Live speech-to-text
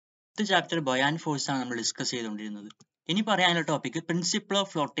10th chapter ബൊയാൻ force ആണ് നമ്മൾ discuss ചെയ്തുകൊണ്ടിരുന്നത്. ഇനി പറയാനുള്ള ടോപ്പിക് പ്രിൻസിപ്പിൾ ഓഫ്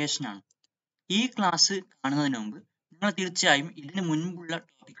ഫ്ലോട്ടേഷൻ ആണ്. ഈ ക്ലാസ് കാണുന്നതിന് മുമ്പ് നിങ്ങൾ തീർച്ചയായും ഇതിന് മുൻപുള്ള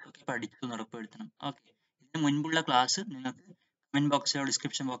ടോപ്പിക്സ് ഒക്കെ പഠിച്ചു ഉറപ്പുവരുത്തണം. ഓക്കെ, ഇതിന് മുൻപുള്ള ക്ലാസ് നിങ്ങൾക്ക് കമന്റ് ബോക്സിലോ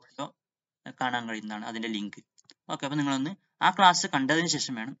ഡിസ്ക്രിപ്ഷൻ ബോക്സിലോ കാണാൻ കഴിയുന്നതാണ് അതിന്റെ ലിങ്ക്. ഓക്കെ, അപ്പൊ നിങ്ങളൊന്ന് ആ ക്ലാസ് കണ്ടതിന്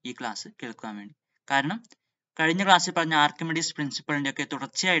ശേഷം വേണം ഈ ക്ലാസ് കേൾക്കാൻ വേണ്ടി. കാരണം കഴിഞ്ഞ ക്ലാസ്സിൽ പറഞ്ഞ ആർക്കിമിഡീസ് പ്രിൻസിപ്പിളിന്റെ ഒക്കെ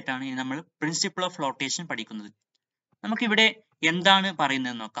തുടർച്ചയായിട്ടാണ് ഇനി നമ്മൾ പ്രിൻസിപ്പിൾ ഓഫ് ഫ്ലോട്ടേഷൻ പഠിക്കുന്നത്. നമുക്കിവിടെ എന്താണ്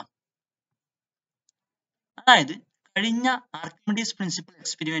പറയുന്നതെന്ന് നോക്കാം. അതായത് കഴിഞ്ഞ ആർക്കിമിഡീസ് പ്രിൻസിപ്പിൾ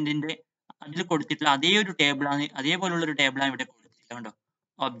എക്സ്പെരിമെന്റിന്റെ അതിൽ കൊടുത്തിട്ടുള്ള അതേപോലുള്ള ഒരു ടേബിളാണ് ഇവിടെ കൊടുത്തിട്ടുള്ളത്. കണ്ടോ,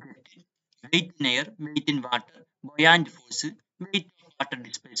 object, wait in air, wait in water, ബൊയാന്റ് force, weight of water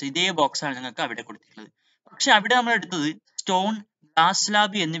displace, ഇതേ ബോക്സ് ആണ് നിങ്ങൾക്ക് അവിടെ കൊടുത്തിട്ടുള്ളത്. പക്ഷെ അവിടെ നമ്മൾ എടുത്തത് സ്റ്റോൺ, ഗ്ലാസ്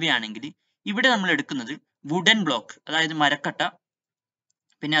സ്ലാബ് എന്നിവയാണെങ്കിൽ ഇവിടെ നമ്മൾ എടുക്കുന്നത് വുഡൻ ബ്ലോക്ക്, അതായത് മരക്കട്ട,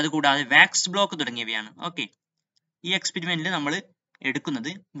 പിന്നെ അതുകൂടാതെ വാക്സ് ബ്ലോക്ക് തുടങ്ങിയവയാണ്. ഓക്കെ, ഈ എക്സ്പെരിമെന്റിൽ നമ്മൾ എടുക്കുന്നത്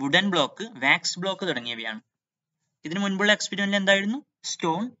വുഡൻ ബ്ലോക്ക്, വാക്സ് ബ്ലോക്ക് തുടങ്ങിയവയാണ്. ഇതിനു മുൻപുള്ള എക്സ്പെരിമെന്റിൽ എന്തായിരുന്നു?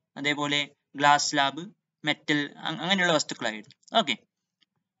 സ്റ്റോൺ, അതേപോലെ ഗ്ലാസ് സ്ലാബ്, മെറ്റൽ, അങ്ങനെയുള്ള വസ്തുക്കളായിരുന്നു. ഓക്കെ,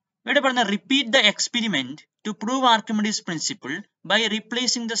 ഇവിടെ പറഞ്ഞ repeat the experiment to prove Archimedes principle by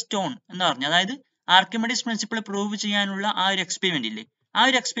replacing the stone എന്ന് പറഞ്ഞു. അതായത് ആർക്കിമിഡീസ് പ്രിൻസിപ്പിൾ പ്രൂവ് ചെയ്യാനുള്ള ആ ഒരു എക്സ്പെരിമെന്റ് ഇല്ലേ, ആ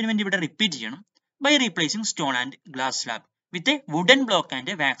ഒരു എക്സ്പെരിമെന്റ് ഇവിടെ റിപ്പീറ്റ് ചെയ്യണം by replacing stone and glass slab with a wooden block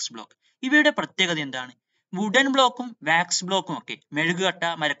and A wax block. ഇവയുടെ പ്രത്യേകത എന്താണ്? വുഡൻ ബ്ലോക്കും വാക്സ് ബ്ലോക്കും ഒക്കെ, മെഴുകുകട്ട,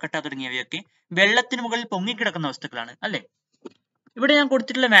 മരക്കട്ട തുടങ്ങിയവയൊക്കെ വെള്ളത്തിന് മുകളിൽ പൊങ്ങിക്കിടക്കുന്ന വസ്തുക്കളാണ് അല്ലെ. ഇവിടെ ഞാൻ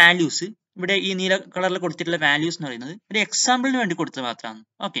കൊടുത്തിട്ടുള്ള വാല്യൂസ്, ഇവിടെ ഈ നീല കളറിൽ കൊടുത്തിട്ടുള്ള വാല്യൂസ് എന്ന് പറയുന്നത് ഒരു എക്സാമ്പിളിന് വേണ്ടി കൊടുത്തത് മാത്രമാണ്.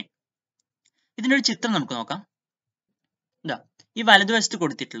 ഓക്കെ, ഇതിന്റെ ഒരു ചിത്രം നമുക്ക് നോക്കാം. ഇതാ ഈ വലതുവശത്ത്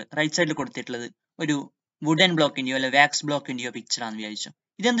കൊടുത്തിട്ടുള്ളത്, റൈറ്റ് സൈഡിൽ കൊടുത്തിട്ടുള്ളത് ഒരു വുഡൻ ബ്ലോക്കിന്റെയോ അല്ലെ വാക്സ് ബ്ലോക്കിന്റെയോ പിക്ചർ ആണെന്ന് വിചാരിച്ചു.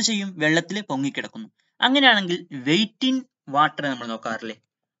 ഇതെന്ത് ചെയ്യും? വെള്ളത്തിൽ പൊങ്ങിക്കിടക്കുന്നു. അങ്ങനെയാണെങ്കിൽ വെയിറ്റ് ഇൻ വാട്ടർ നമ്മൾ നോക്കാറില്ലേ,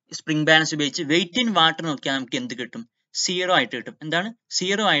 സ്പ്രിംഗ് ബാലൻസ് ഉപയോഗിച്ച് വെയിറ്റ് ഇൻ വാട്ടർ നോക്കിയാൽ നമുക്ക് എന്ത് കിട്ടും? 0 ആയിട്ട് കിട്ടും. എന്താണ്?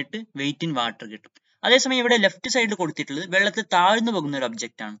 0 ആയിട്ട് വെയിറ്റ് ഇൻ വാട്ടർ കിട്ടും. അതേസമയം ഇവിടെ ലെഫ്റ്റ് സൈഡിൽ കൊടുത്തിട്ടുള്ളത് വെള്ളത്തിൽ താഴ്ന്നു പോകുന്ന ഒരു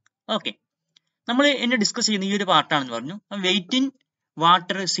ഒബ്ജക്റ്റ് ആണ്. ഓക്കെ, നമ്മൾ ഇന്ന് ഡിസ്കസ് ചെയ്യുന്ന ഈ ഒരു പാർട്ടാണെന്ന് പറഞ്ഞു. വെയിറ്റ് ഇൻ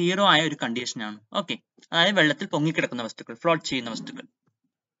വാട്ടർ 0 ആയ ഒരു കണ്ടീഷനാണ്. ഓക്കെ, അതായത് വെള്ളത്തിൽ പൊങ്ങിക്കിടക്കുന്ന വസ്തുക്കൾ, ഫ്ലോട്ട് ചെയ്യുന്ന വസ്തുക്കൾ.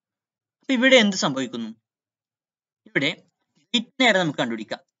 അപ്പൊ ഇവിടെ എന്ത് സംഭവിക്കുന്നു? ഇവിടെ വെയിറ്റ് എയർ നമുക്ക്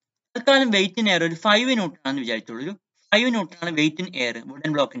കണ്ടുപിടിക്കാം. തൽക്കാലം വെയിറ്റ് ഇൻ എയർ ഒരു 5 ന്യൂട്ടൺ വിചാരിച്ചോളൂ. ഒരു 5 ന്യൂട്ടൺ ആണ് വെയിറ്റ് ഇൻ എയർ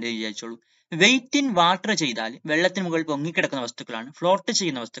വുഡൻ ബ്ലോക്കിന്റെ വിചാരിച്ചോളൂ. വെയിറ്റ് ഇൻ വാട്ടർ ചെയ്താൽ വെള്ളത്തിന് മുകളിൽ പൊങ്ങിക്കിടക്കുന്ന വസ്തുക്കളാണ്, ഫ്ലോട്ട്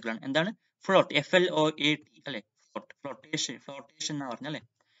ചെയ്യുന്ന വസ്തുക്കളാണ്. എന്താണ്? ഫ്ലോട്ട്, FLOAT അല്ലെ, ഫ്ലോട്ടേഷൻ എന്ന് പറഞ്ഞല്ലേ,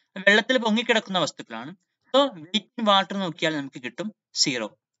 വെള്ളത്തിൽ പൊങ്ങിക്കിടക്കുന്ന വസ്തുക്കളാണ്. സോ വെയിറ്റ് ഇൻ വാട്ടർ നോക്കിയാൽ നമുക്ക് കിട്ടും 0.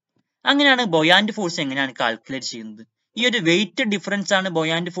 അങ്ങനെയാണ് ബൊയാന്റ് ഫോഴ്സ് എങ്ങനെയാണ് കാൽക്കുലേറ്റ് ചെയ്യുന്നത്? ഈ ഒരു വെയിറ്റ് ഡിഫറൻസ് ആണ്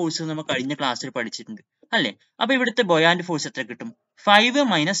ബൊയാന്റ് ഫോഴ്സ് നമ്മൾ കഴിഞ്ഞ ക്ലാസ്സിൽ പഠിച്ചിട്ടുണ്ട് അല്ലെ. അപ്പൊ ഇവിടുത്തെ ബൊയാന്റ് ഫോഴ്സ് എത്ര കിട്ടും? 5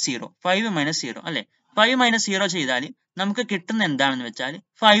 മൈനസ് 0 അല്ലെ. 5 - 0 ചെയ്താൽ നമുക്ക് കിട്ടുന്ന എന്താണെന്ന് വെച്ചാൽ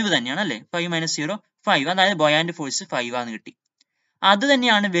 5 തന്നെയാണ് അല്ലെ. 5 - 0 5, അതായത് ബൊയാന്റ് ഫോഴ്സ് 5 ആണെന്ന് കിട്ടി. അത്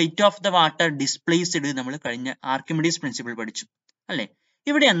തന്നെയാണ് weight of the water displaced നമ്മൾ കഴിഞ്ഞ ആർക്കിമിഡീസ് പ്രിൻസിപ്പിൾ പഠിച്ചു അല്ലെ.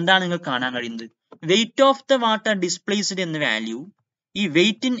 ഇവിടെ എന്താണ് നിങ്ങൾ കാണാൻ കഴിയുന്നത്? Weight of the water displaced എന്ന വാല്യൂ ഈ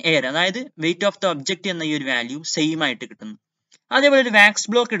വെയിറ്റ് ഇൻ എയർ, അതായത് വെയിറ്റ് ഓഫ് ദ ഒബ്ജക്റ്റ് എന്ന ഈ ഒരു വാല്യൂ സെയിം ആയിട്ട് കിട്ടുന്നു. അതേപോലെ ഒരു വാക്സ്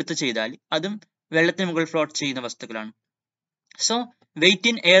ബ്ലോക്ക് എടുത്ത് ചെയ്താൽ അതും വെള്ളത്തിന് മുകളിൽ ഫ്ലോട്ട് ചെയ്യുന്ന വസ്തുക്കളാണ്. So wait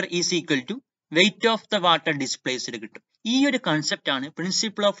in air is equal to weight of the water displaced കിട്ടും. ഈ ഒരു കൺസെപ്റ്റ് ആണ്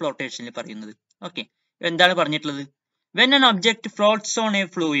പ്രിൻസിപ്പിൾ ഓഫ് ഫ്ലോട്ടേഷനിൽ പറയുന്നത്. ഓക്കെ, എന്താണ് പറഞ്ഞിട്ടുള്ളത്? When an object floats on A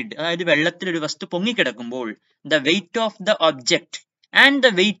fluid, അതായത് വെള്ളത്തിൽ ഒരു വസ്തു പൊങ്ങിക്കിടക്കുമ്പോൾ the weight of the object and the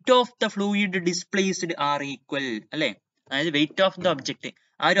weight of the fluid displaced R equal അല്ലെ. അതായത് വെയിറ്റ് ഓഫ് ദ ഒബ്ജക്ട്,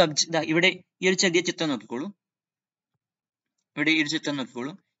 ആ ഒരു ഒബ്ജക്ട്, ഇവിടെ ഈ ഒരു ചെറിയ ചിത്രം നോക്കിക്കോളൂ.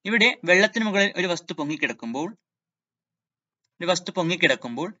 ഇവിടെ വെള്ളത്തിന് മുകളിൽ ഒരു വസ്തു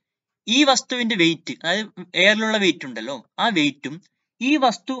പൊങ്ങിക്കിടക്കുമ്പോൾ ഈ വസ്തുവിന്റെ വെയിറ്റ്, അതായത് എയറിലുള്ള വെയിറ്റ് ഉണ്ടല്ലോ, ആ വെയിറ്റും ഈ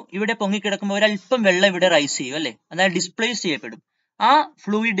വസ്തു ഇവിടെ പൊങ്ങിക്കിടക്കുമ്പോൾ ഒരല്പം വെള്ളം ഇവിടെ റൈസ് ചെയ്യും അല്ലെ, അതായത് ഡിസ്പ്ലേസ് ചെയ്യപ്പെടും. ആ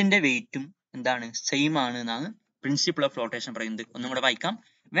ഫ്ലൂയിഡിന്റെ വെയിറ്റും എന്താണ്? സെയിം ആണ് എന്നാണ് പ്രിൻസിപ്പിൾ ഓഫ് ഫ്ലോട്ടേഷൻ പറയുന്നത്. ഒന്നും കൂടെ വായിക്കാം.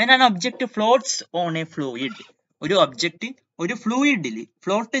 When an object floats on A fluid, ഒരു ഒബ്ജക്ട് ഒരു ഫ്ലൂയിഡിൽ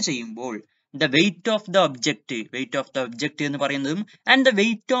ഫ്ലോട്ട് ചെയ്യുമ്പോൾ the weight of the object എന്ന് പറയുന്നതും and the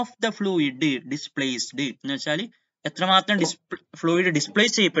weight of the fluid displaced എന്ന് വെച്ചാൽ എത്രമാത്രം ഫ്ലൂയിഡ്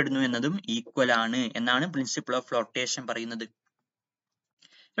ഡിസ്പ്ലേസ് ചെയ്യപ്പെടുന്നു എന്നതും ഈക്വൽ ആണ് എന്നാണ് പ്രിൻസിപ്പിൾ ഓഫ് ഫ്ലോട്ടേഷൻ പറയുന്നത്.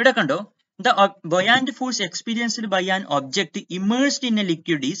 ഇവിടെ കണ്ടോ, the ബൊയാന്റ് force experienced by an object immersed in A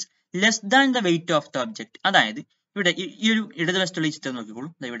liquid is less than the weight of the object. അതായത് ഇവിടെ ഈ ഒരു ഇടതുവശത്തുള്ള ഈ ചിത്രം നോക്കിക്കോളൂ.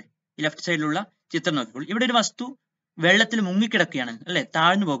 ഇവിടെ ഈ ലെഫ്റ്റ് സൈഡിലുള്ള ചിത്രം നോക്കിക്കോളൂ. ഇവിടെ ഒരു വസ്തു വെള്ളത്തിൽ മുങ്ങിക്കിടക്കുകയാണ് അല്ലെ,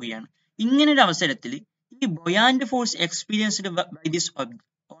 താഴ്ന്നു പോകുകയാണ്. ഇങ്ങനെ ഒരു അവസരത്തിൽ ഈ ബൊയാന്റ് force experienced by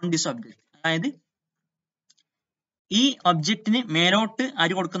on this object, അതായത് ഈ ഒബ്ജക്റ്റിന് മേലോട്ട്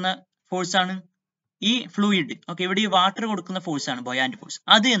ആര് കൊടുക്കുന്ന ഫോഴ്സ് ആണ്? ഈ ഫ്ലൂയിഡ്. ഓക്കെ, ഇവിടെ ഈ വാട്ടർ കൊടുക്കുന്ന ഫോഴ്സ് ആണ് ബൊയാന്റ് ഫോഴ്സ്.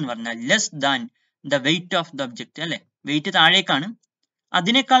 അത് എന്ന് പറഞ്ഞാൽ less than the weight of the object അല്ലെ, വെയിറ്റ് താഴേക്കാണ്,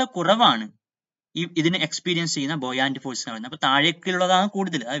 അതിനേക്കാൾ കുറവാണ് ഇതിനെ എക്സ്പീരിയൻസ് ചെയ്യുന്ന ബോയാന്റ് ഫോഴ്സ് എന്ന് പറയുന്നത്. അപ്പൊ താഴേക്കുള്ളതാണ്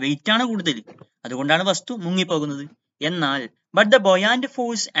കൂടുതൽ, അത് വെയിറ്റ് ആണ് കൂടുതൽ, അതുകൊണ്ടാണ് വസ്തു മുങ്ങിപ്പോകുന്നത്. എന്നാൽ but the buoyant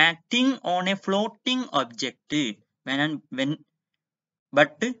force acting on a floating object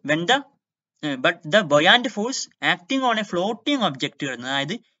but the buoyant force acting on a floating object,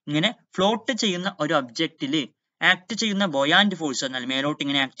 അതായത് ഇങ്ങനെ ഫ്ലോട്ട് ചെയ്യുന്ന ഒരു ഒബ്ജക്റ്റിൽ ആക്ട് ചെയ്യുന്ന ബൊയാന്റ് ഫോഴ്സ് പറഞ്ഞാൽ, മേലോട്ട്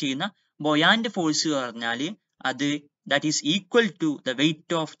ഇങ്ങനെ ആക്ട് ചെയ്യുന്ന ബൊയാന്റ് ഫോഴ്സ് പറഞ്ഞാൽ അത് that is equal to the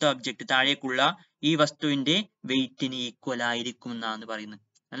weight of the object, താഴേക്കുള്ള ഈ വസ്തുവിന്റെ വെയിറ്റിന് ഈക്വൽ ആയിരിക്കും എന്നാണ് പറയുന്നത്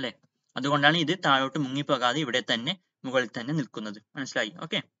അല്ലെ. അതുകൊണ്ടാണ് ഇത് താഴോട്ട് മുങ്ങിപ്പോകാതെ ഇവിടെ തന്നെ മുകളിൽ തന്നെ നിൽക്കുന്നത്. മനസ്സിലായി?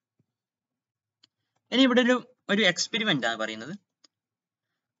 ഓക്കെ. ഇനി ഇവിടെ ഒരു എക്സ്പെരിമെന്റ് ആണ് പറയുന്നത്.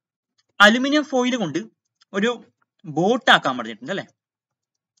 അലുമിനിയം ഫോയിൽ കൊണ്ട് ഒരു ബോട്ട് ആക്കാൻ പറഞ്ഞിട്ടുണ്ട് അല്ലെ.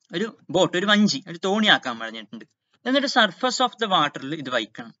 ഒരു ബോട്ട്, ഒരു വഞ്ചി, ഒരു തോണി ആക്കാൻ പറഞ്ഞിട്ടുണ്ട്. എന്നിട്ട് സർഫസ് ഓഫ് ദ വാട്ടറിൽ ഇത്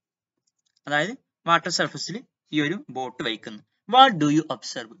വയ്ക്കണം. അതായത് വാട്ടർ സർഫസിൽ ഈ ഒരു ബോട്ട് വയ്ക്കുന്നു. What do you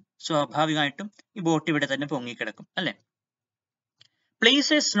observe? സ്വാഭാവികമായിട്ടും ഈ ബോട്ട് ഇവിടെ തന്നെ പൊങ്ങിക്കിടക്കും അല്ലെ.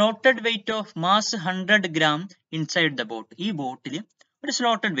 Place A slotted weight of mass 100 gram inside the boat. ഈ ബോട്ടിൽ ഒരു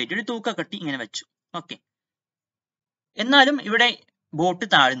സ്ലോട്ടഡ് വെയിറ്റ്, ഒരു തൂക്കക്കട്ടി ഇങ്ങനെ വെച്ചു. ഓക്കെ. എന്നാലും ഇവിടെ ബോട്ട്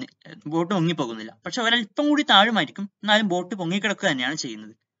ബോട്ട് പൊങ്ങിപ്പോകുന്നില്ല. പക്ഷെ ഒരല്പം കൂടി താഴുമായിരിക്കും, എന്നാലും ബോട്ട് പൊങ്ങിക്കിടക്കുക തന്നെയാണ്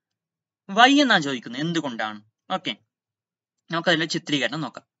ചെയ്യുന്നത്. വൈ എന്നാണ് ചോദിക്കുന്നത്, എന്തുകൊണ്ടാണ്? ഓക്കെ, നമുക്കതിന്റെ ചിത്രീകരണം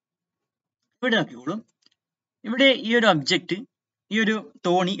നോക്കാം. ഇവിടെ നോക്കിക്കോളൂ. ഇവിടെ ഈ ഒരു ഒബ്ജക്റ്റ്, ഈ ഒരു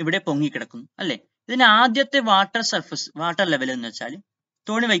തോണി ഇവിടെ പൊങ്ങിക്കിടക്കുന്നു അല്ലെ. ഇതിന്റെ ആദ്യത്തെ വാട്ടർ ലെവൽ എന്ന് വെച്ചാൽ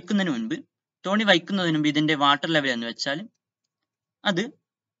തോണി വയ്ക്കുന്നതിന് മുൻപ് ഇതിന്റെ വാട്ടർ ലെവൽ എന്ന് വെച്ചാൽ അത്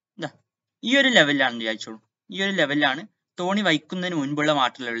ഈ ഒരു ലെവലിലാണെന്ന് വിചാരിച്ചോളൂ. ഈ ഒരു ലെവലിലാണ് തോണി വയ്ക്കുന്നതിന് മുൻപുള്ള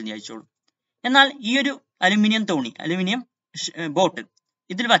വാട്ടർ ലെവൽ എന്ന് വിചാരിച്ചോളൂ. എന്നാൽ ഈ ഒരു അലുമിനിയം ബോട്ട്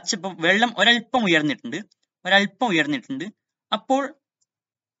ഇതിൽ വച്ചപ്പോൾ വെള്ളം ഒരല്പം ഉയർന്നിട്ടുണ്ട്. അപ്പോൾ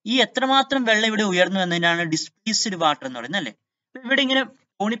ഈ എത്രമാത്രം വെള്ളം ഇവിടെ ഉയർന്നു എന്നതിനാണ് ഡിസ്പ്ലേസ്ഡ് വാട്ടർ എന്ന് പറയുന്നത് അല്ലെ. ഇവിടെ ഇങ്ങനെ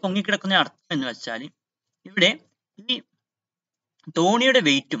തോണി പൊങ്ങിക്കിടക്കുന്ന അർത്ഥം എന്ന് വെച്ചാൽ ഇവിടെ ഈ തോണിയുടെ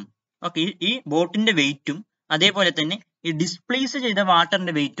വെയിറ്റും ഈ ബോട്ടിന്റെ വെയിറ്റും അതേപോലെ തന്നെ ഈ ഡിസ്പ്ലേസ് ചെയ്ത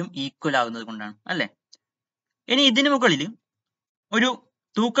വാട്ടറിന്റെ വെയിറ്റും ഈക്വൽ ആകുന്നത് കൊണ്ടാണ് അല്ലെ. ഇനി ഇതിന് മുകളിൽ ഒരു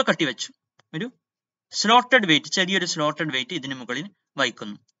തൂക്കക്കട്ടി വെച്ചു, ഒരു സ്ലോട്ടഡ് വെയിറ്റ്, ചെറിയൊരു സ്ലോട്ടഡ് വെയിറ്റ് ഇതിന് മുകളിൽ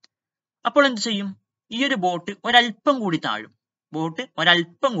വയ്ക്കുന്നു. അപ്പോൾ എന്ത് ചെയ്യും? ഈ ഒരു ബോട്ട് ഒരല്പം കൂടി താഴും.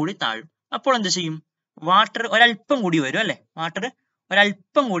 അപ്പോൾ എന്ത് ചെയ്യും? വാട്ടർ ഒരല്പം കൂടി ഉയരും അല്ലെ. വാട്ടർ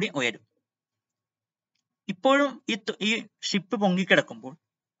ഒരല്പം കൂടി ഉയരും. ഇപ്പോഴും ഈ ഷിപ്പ് പൊങ്ങിക്കിടക്കുമ്പോൾ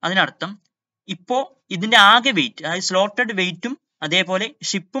അതിനർത്ഥം ഇപ്പോ ഇതിന്റെ ആകെ വെയിറ്റ്, അതായത് സ്ലോട്ടഡ് വെയിറ്റും അതേപോലെ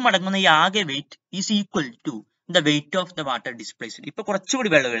ഷിപ്പും അടങ്ങുന്ന ഈ ആകെ wait is equal to the weight of the water displaced. ഇപ്പൊ കുറച്ചുകൂടി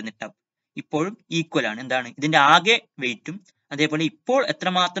വെള്ളം ഉയർന്നിട്ടാവും, ഇപ്പോഴും ഈക്വൽ ആണ്. എന്താണ്? ഇതിന്റെ ആകെ വെയിറ്റും അതേപോലെ ഇപ്പോൾ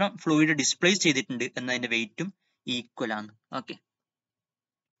എത്രമാത്രം ഫ്ലൂയിഡ് ഡിസ്പ്ലേസ് ചെയ്തിട്ടുണ്ട് എന്നതിന്റെ വെയിറ്റും ഈക്വൽ ആണ്. ഓക്കെ,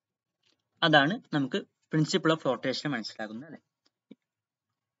 അതാണ് നമുക്ക് പ്രിൻസിപ്പിൾ ഓഫ് ഫ്ലോട്ടേഷൻ മനസ്സിലാകുന്നത് അല്ലെ.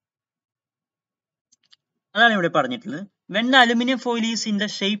 അതാണ് ഇവിടെ പറഞ്ഞിട്ടുള്ളത്. when the aluminum foil is in the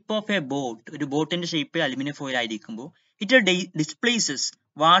shape of a boat, ഒരു ബോട്ടിന്റെ ഷേപ്പിൽ അലുമിനിയം ഫോയിൽ ആയിരിക്കുമ്പോൾ it displaces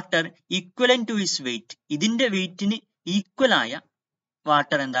water equivalent to its weight. ഇതിന്റെ വെയിറ്റിന് ഈക്വൽ ആയ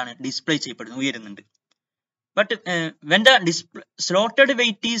വാട്ടർ എന്താണ്? ഡിസ്പ്ലേ ചെയ്യപ്പെടുന്നു, ഉയരുന്നുണ്ട്. But when the slotted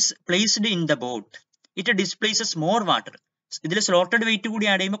weight is placed in the boat, it displaces more water. ഇതിൽ സ്ലോട്ടഡ് വെയിറ്റ് കൂടി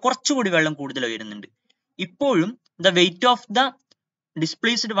ആഡ് ചെയ്യുമ്പോൾ കുറച്ചുകൂടി വെള്ളം കൂടുതൽ ഉയരുന്നുണ്ട്. ഇപ്പോഴും the weight of the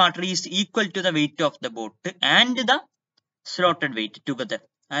displaced water is equal to the weight of the boat and the slotted weight together.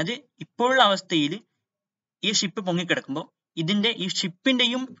 അതായത് ഇപ്പോഴുള്ള അവസ്ഥയിൽ ഈ ഷിപ്പ് പൊങ്ങിക്കിടക്കുമ്പോൾ ഈ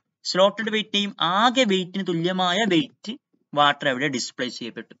ഷിപ്പിന്റെയും സ്ലോട്ടഡ് വെയിറ്റിന്റെയും ആകെ വെയിറ്റിന് തുല്യമായ വെയിറ്റ് വാട്ടർ അവിടെ ഡിസ്പ്ലേ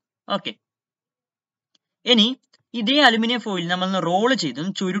ചെയ്യപ്പെട്ടു. ഓക്കെ. ഇനി ഇതേ അലുമിനിയം ഫോയിൽ നമ്മൾ റോൾ ചെയ്ത്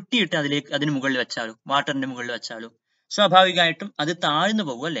ചുരുട്ടിയിട്ട് അതിന് മുകളിൽ വെച്ചാലോ, വാട്ടറിന്റെ മുകളിൽ വെച്ചാലോ, സ്വാഭാവികമായിട്ടും അത് താഴ്ന്നു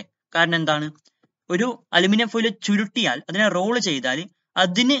പോകും അല്ലെ. കാരണം എന്താണ്? ഒരു അലുമിനിയം ഫോയിൽ ചുരുട്ടിയാൽ, അതിനെ റോൾ ചെയ്താൽ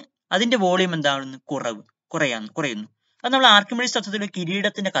അതിന്റെ വോളിയം എന്താണെന്ന് കുറയുന്നു. അത് നമ്മൾ ആർക്കിമിഡീസ് തത്വത്തിലെ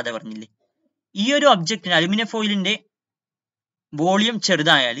കിരീടത്തിന്റെ കഥ പറഞ്ഞില്ലേ. ഈ ഒരു ഒബ്ജക്റ്റിന് അലുമിനിയം ഫോയിലിന്റെ വോളിയം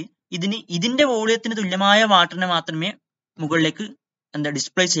ചെറുതായാൽ ഇതിന്റെ വോളിയത്തിന് തുല്യമായ വാട്ടറിനെ മാത്രമേ മുകളിലേക്ക്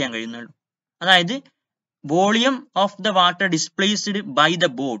ഡിസ്പ്ലേ ചെയ്യാൻ കഴിയുന്നുള്ളൂ. അതായത് volume of the water displaced by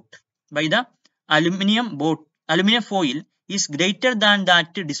the aluminium foil is greater than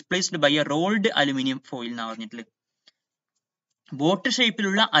that displaced by A rolled aluminium foil എന്നാണ് പറഞ്ഞിട്ടുള്ളത്. ബോട്ട്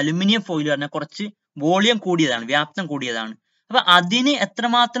ഷേപ്പിലുള്ള അലുമിനിയം ഫോയിൽ പറഞ്ഞാൽ കുറച്ച് വോളിയം കൂടിയതാണ്, വ്യാപ്തം കൂടിയതാണ്. അപ്പൊ അതിന്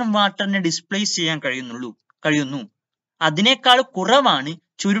എത്രമാത്രം വാട്ടറിനെ ഡിസ്പ്ലേസ് ചെയ്യാൻ കഴിയുന്നു അതിനേക്കാൾ കുറവാണ്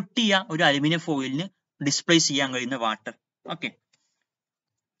ചുരുട്ടിയ ഒരു അലുമിനിയം ഫോയിലിന് ഡിസ്പ്ലേസ് ചെയ്യാൻ കഴിയുന്ന വാട്ടർ. ഓക്കെ.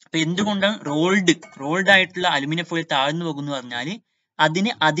 അപ്പൊ എന്തുകൊണ്ടാണ് റോൾഡ് ആയിട്ടുള്ള അലുമിനിയം ഫോയിൽ താഴ്ന്നു പോകുന്നു പറഞ്ഞാൽ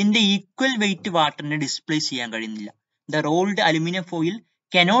അതിന്റെ ഈക്വൽ വെയിറ്റ് വാട്ടറിനെ ഡിസ്പ്ലേസ് ചെയ്യാൻ കഴിയുന്നില്ല. The rolled aluminium foil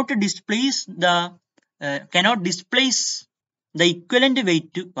cannot displace the equivalent weight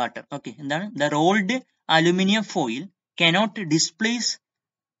to water. Okay, എന്താണ് the rolled aluminum foil cannot displace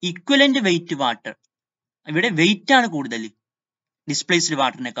equivalent weight to water. ഇവിടെ വെയിറ്റ് ആണ് കൂടുതൽ displaced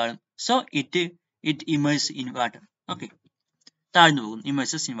വാട്ടറിനേക്കാളും. So it immerse in water. Okay, താഴ്ന്നു പോകും,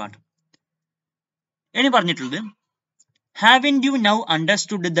 ഇമേഴ്സസ് in water. ഇനി പറഞ്ഞിട്ടുള്ളത്, haven't you now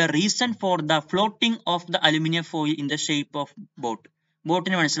understood the reason for the floating of the aluminum foil in the shape of boat?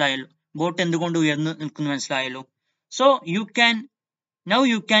 ബോട്ടിന് മനസ്സിലായല്ലോ, boat എന്തുകൊണ്ട് ഉയർന്നു നിൽക്കുന്നു മനസ്സിലായല്ലോ. So now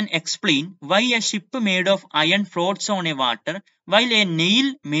you can explain why a ship made of iron floats on a water while a nail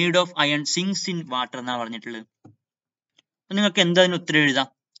made of iron sinks in water എന്നാണ് പറഞ്ഞിട്ടുള്ളത്. നിങ്ങൾക്ക് എന്തായാലും ഉത്തരം എഴുതാം.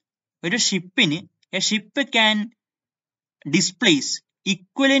 ഒരു ഷിപ്പിന് a ship can displace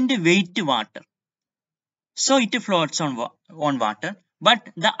equivalent weight water, so it floats on water, but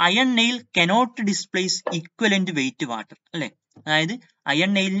the iron nail cannot displace equivalent weight water. അല്ലെ, അതായത്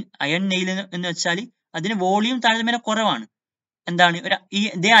iron nail എന്ന് വെച്ചാൽ അതിന് വോളിയം താരതമ്യേന കുറവാണ്. എന്താണ്,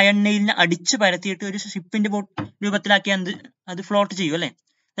 ഇതേ അയൺ നെയിലിനെ അടിച്ചു പരത്തിയിട്ട് ഒരു ഷിപ്പിന്റെ രൂപത്തിലാക്കി അത് ഫ്ലോട്ട് ചെയ്യും അല്ലെ.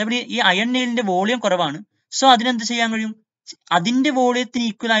 അതേപോലെ ഈ അയൺ നെയിലിന്റെ വോളിയം കുറവാണ്. സോ അതിനെന്ത് ചെയ്യാൻ കഴിയും, അതിന്റെ വോളിയത്തിന്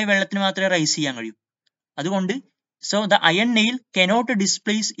ഈക്വൽ ആയ വെള്ളത്തിന് മാത്രമേ റൈസ് ചെയ്യാൻ കഴിയൂ. അതുകൊണ്ട് so the iron nail cannot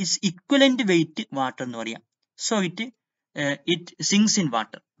displace its equivalent wait water എന്ന് പറയാം. So it sings in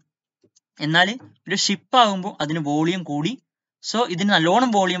water. എന്നാൽ ഒരു ഷിപ്പ് ആകുമ്പോൾ അതിന് വോളിയം കൂടി, സോ ഇതിന്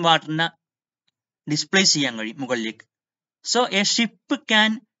നല്ലോണം വോളിയം വാട്ടറിനെ ഡിസ്പ്ലേസ് ചെയ്യാൻ കഴിയും മുകളിലേക്ക്. So A ship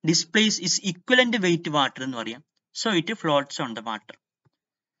can displace its equivalent wait water എന്ന് പറയാം. So it floats on the water.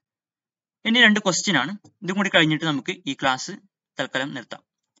 ഇനി 2 ക്വസ്റ്റ്യൻ ആണ്, ഇതും കൂടി കഴിഞ്ഞിട്ട് നമുക്ക് ഈ ക്ലാസ് തൽക്കാലം നിർത്താം.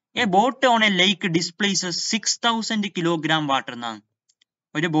 A boat on A lake displaces 6000 kilogram water എന്നാണ്.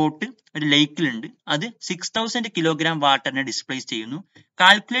 ഒരു ബോട്ട് ഒരു ലേക്കിലുണ്ട്, അത് 6000 കിലോഗ്രാം വാട്ടറിനെ ഡിസ്പ്ലേസ് ചെയ്യുന്നു.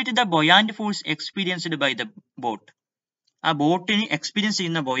 Calculate the ബൊയാന്റ് force experienced by the boat. ആ ബോട്ടിന് എക്സ്പീരിയൻസ്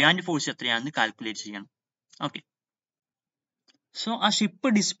ചെയ്യുന്ന ബൊയാന്റ് ഫോഴ്സ് എത്രയാണെന്ന് കാൽക്കുലേറ്റ് ചെയ്യണം. ഓക്കെ, സോ ആ ഷിപ്പ്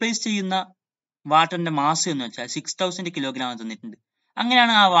ഡിസ്പ്ലേസ് ചെയ്യുന്ന വാട്ടറിന്റെ മാസ് എന്ന് വെച്ചാൽ 6000 കിലോഗ്രാം തന്നിട്ടുണ്ട്.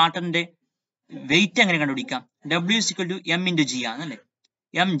 അങ്ങനെയാണ് ആ വാട്ടറിന്റെ വെയിറ്റ് എങ്ങനെ കണ്ടുപിടിക്കാം? W=m×g ആണല്ലേ,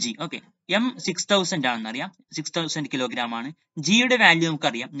 mg. ഓക്കെ, m 6000 ആണെന്ന് അറിയാം, 6000 കിലോഗ്രാം ആണ്. ജിയുടെ വാല്യൂ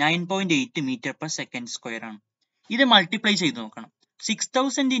നമുക്കറിയാം, 9.8 മീറ്റർ പെർ സെക്കൻഡ് സ്ക്വയർ ആണ്. ഇത് മൾട്ടിപ്ലൈ ചെയ്ത് നോക്കണം.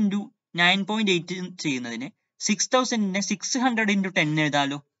 6000 ഇൻറ്റു 9.8 ചെയ്യുന്നതിന് 6000നെ 600 ഇൻറ്റു 10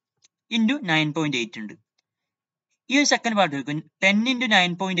 എഴുതാലോ, ഇൻറ്റു 9.8 ഉണ്ട്. ഈ ഒരു സെക്കൻഡ് പാർട്ട് വെക്കും, 10 ഇൻറ്റു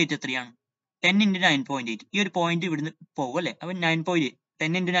 9.8 എത്രയാണ്? 10 ഇൻറ്റു 9.8. ഈ ഒരു പോയിന്റ് ഇവിടുന്ന് പോകും അല്ലേ, അപ്പൊ 9.8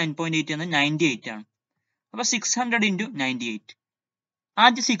 10 ഇൻറ്റു 9.8 എന്ന് 98 ആണ്. അപ്പൊ 600 ഇൻറ്റു 98.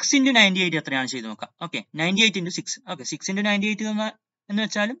 ആദ്യം 6 ഇൻറ്റു 98 എത്രയാണ് ചെയ്ത് നോക്കാം. Okay, 98 into 6. ഓക്കെ, 6 ഇൻറ്റു 98 എന്ന്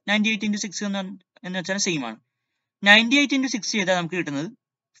വെച്ചാലും 98 ഇൻറ്റു 6 എന്ന് വെച്ചാലും സെയിം ആണ്. 98 ഇൻറ്റു 6 ചെയ്താൽ നമുക്ക് കിട്ടുന്നത്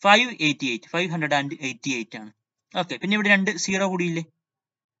 588 ആണ്. ഓക്കെ, പിന്നെ ഇവിടെ 2 0 കൂടിയില്ലേ,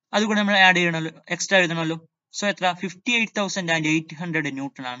 അതുകൂടെ നമ്മൾ ആഡ് ചെയ്യണമല്ലോ, എക്സ്ട്രാ എഴുതണമല്ലോ. സോ എത്ര? 58,800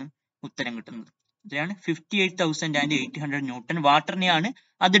 ന്യൂട്ടൺ ആണ് ഉത്തരം കിട്ടുന്നത്. ഇത്രയാണ് 58,800 ന്യൂട്ടൺ വാട്ടറിനെയാണ്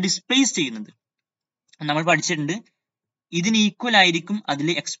അത് ഡിസ്പ്ലേസ് ചെയ്യുന്നത്. നമ്മൾ പഠിച്ചിട്ടുണ്ട്, ഇതിന് ഈക്വൽ ആയിരിക്കും അതിൽ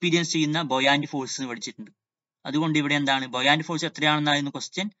എക്സ്പീരിയൻസ് ചെയ്യുന്ന ബൊയാന്റ് ഫോഴ്സ് എന്ന് പഠിച്ചിട്ടുണ്ട്. അതുകൊണ്ട് ഇവിടെ എന്താണ്, ബൊയാന്റ് ഫോഴ്സ് എത്രയാണെന്നായിരുന്നു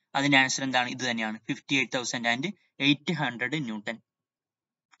ക്വസ്റ്റ്യൻ, അതിന്റെ ആൻസർ എന്താണ്? ഇത് തന്നെയാണ്, 58,800 ന്യൂട്ടൺ.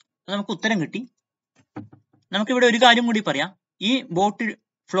 നമുക്ക് ഉത്തരം കിട്ടി. നമുക്കിവിടെ ഒരു കാര്യം കൂടി പറയാം, ഈ ബോട്ട്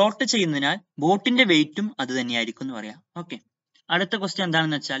ഫ്ലോട്ട് ചെയ്യുന്നതിനാൽ ബോട്ടിന്റെ വെയിറ്റും അത് തന്നെയായിരിക്കും എന്ന് പറയാം. ഓക്കെ, അടുത്ത ക്വസ്റ്റ്യൻ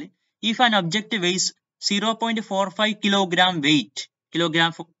എന്താണെന്ന് വെച്ചാൽ, if an object wise 0.45 kilogram wait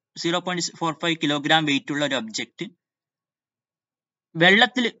 0.45 kilogram wait ഉള്ള ഒരു ഒബ്ജക്ട്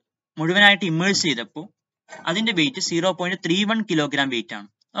വെള്ളത്തിൽ മുഴുവനായിട്ട് ഇമേഴ്സ് ചെയ്തപ്പോൾ അതിന്റെ വെയിറ്റ് 0.31 കിലോഗ്രാം വെയിറ്റ് ആണ്.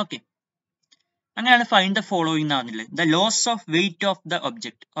 ഓക്കെ, അങ്ങനെയാണ് ഫൈൻഡ് ദ ഫോളോയിങ് എന്ന് പറഞ്ഞില്ലേ, the loss of weight of the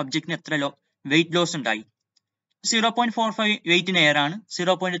ഒബ്ജക്റ്റിന് എത്ര വെയിറ്റ് ലോസ് ഉണ്ടായി? 0.45 വെയിറ്റ് ഇൻ എയർ ആണ്,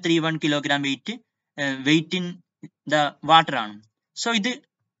 0.31 kilogram wait in the water ആണ്. സോ ഇത്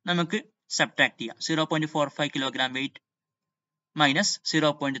നമുക്ക് സബ്ട്രാക്ട് ചെയ്യാം. 0.45 kilogram wait minus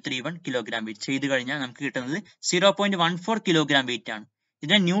 0.31 kilogram wait ചെയ്ത് കഴിഞ്ഞാൽ നമുക്ക് കിട്ടുന്നത് 0.14 കിലോഗ്രാം വെയിറ്റ് ആണ്.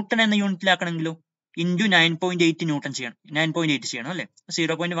 ഇതിനെ ന്യൂട്ടൺ എന്ന യൂണിറ്റിലാക്കണമെങ്കിലോ ഇൻറ്റു 9.8 ന്യൂട്ടൺ ചെയ്യണം, 9.8 ചെയ്യണം അല്ലെ.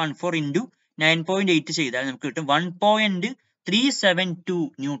 0.14 ഇൻറ്റു 9.8 ചെയ്താൽ നമുക്ക് കിട്ടും 1.372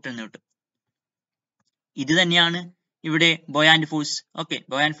 ന്യൂട്ടൺ കിട്ടും. ഇത് തന്നെയാണ് ഇവിടെ ബൊയാന്റ് force. Okay,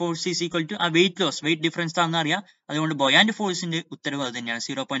 ബൊയാന്റ് force is equal to ആ വെയിറ്റ് ലോസ്, വെയിറ്റ് ഡിഫറൻസ് ആണെന്ന് അറിയാം. അതുകൊണ്ട് ബൊയാന്റ് ഫോഴ്സിന്റെ ഉത്തരവ് അത് തന്നെയാണ്,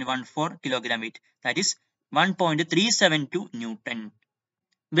 0.14 kilogram wait, that is 1.372 newton.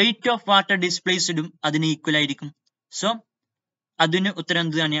 Weight of water ഡിസ്പ്ലേസ്ഡും അതിന് ഈക്വൽ ആയിരിക്കും. സോ അതിന് ഉത്തരം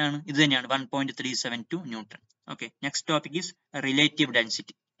ഇത് തന്നെയാണ്, 1.372 newton. Okay, next topic is relative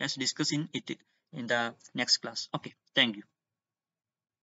density. Let's discuss it in the next class. Okay, thank you.